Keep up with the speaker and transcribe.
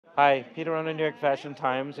Hi, Peter on the New York Fashion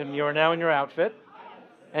Times, and you are now in your outfit.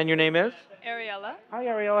 And your name is? Ariella. Hi,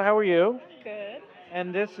 Ariella. How are you? Good.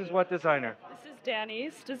 And this is what designer? This is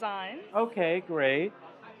Danny's design. Okay, great.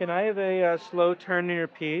 Can I have a slow turn in your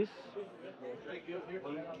piece?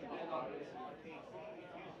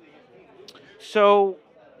 So,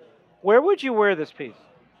 where would you wear this piece,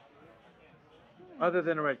 other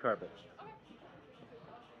than a red carpet?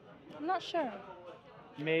 I'm not sure.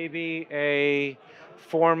 Maybe a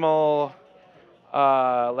formal,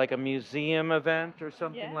 like a museum event or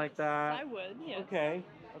something Yes, like that. I would. Yes. Okay.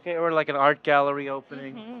 Okay, or like an art gallery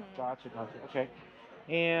opening. Mhm. Gotcha, gotcha. Okay.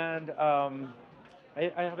 And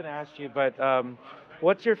I haven't asked you, but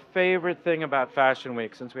what's your favorite thing about Fashion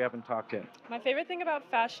Week since we haven't talked yet? My favorite thing about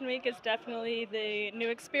Fashion Week is definitely the new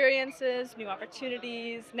experiences, new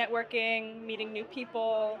opportunities, networking, meeting new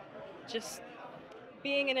people, just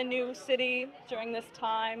being in a new city during this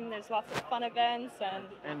time. There's lots of fun events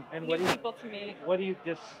and And new people to meet. what do you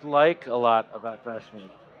dislike a lot about Fashion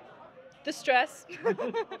Week? The stress.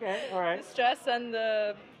 Okay, all The right. stress and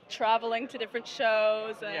the traveling to different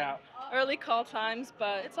shows and Yeah. early call times,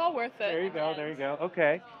 but it's all worth it. There you in the go. There end. you go.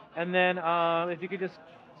 Okay. And then if you could just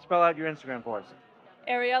spell out your Instagram for us.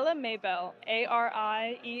 Ariella Maybelle, Ariella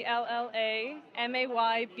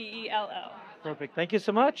Maybell. Perfect. Thank you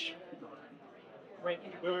so much. Wait,